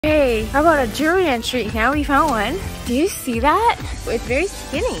Hey, how about a durian tree? Now we found one. Do you see that? It's very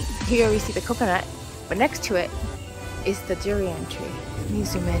skinny. Here we see the coconut, but next to it is the durian tree. Let me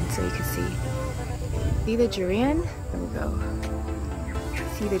zoom in so you can see. See the durian? There we go.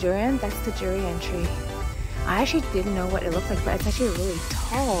 See the durian? That's the durian tree. I actually didn't know what it looked like, but it's actually a really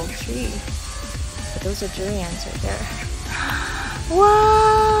tall tree. But those are durians right there.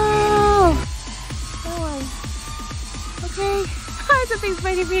 Wow! Oh, okay. Something's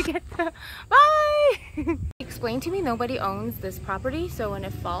waiting for me to get there. Bye! Explain to me, nobody owns this property, so when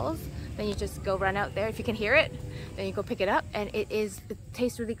it falls, then you just go run out there. If you can hear it, then you go pick it up, and it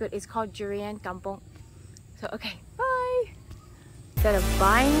tastes really good. It's called Durian Kampung. So okay, bye! Instead of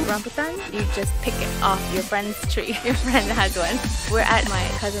buying rambutan, you just pick it off your friend's tree. Your friend has one. We're at my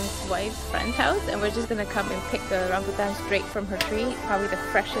cousin's wife's friend's house, and we're just gonna come and pick the rambutan straight from her tree. Probably the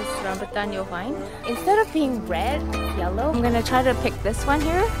freshest rambutan you'll find. Instead of being red, yellow, I'm gonna try to pick this one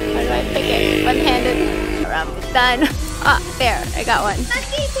here. How do I pick it? One-handed rambutan. Ah, there, I got one.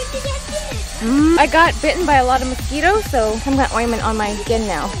 I got bitten by a lot of mosquitoes, so I'm got ointment on my skin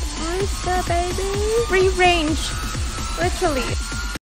now. Monster baby! Free range, literally.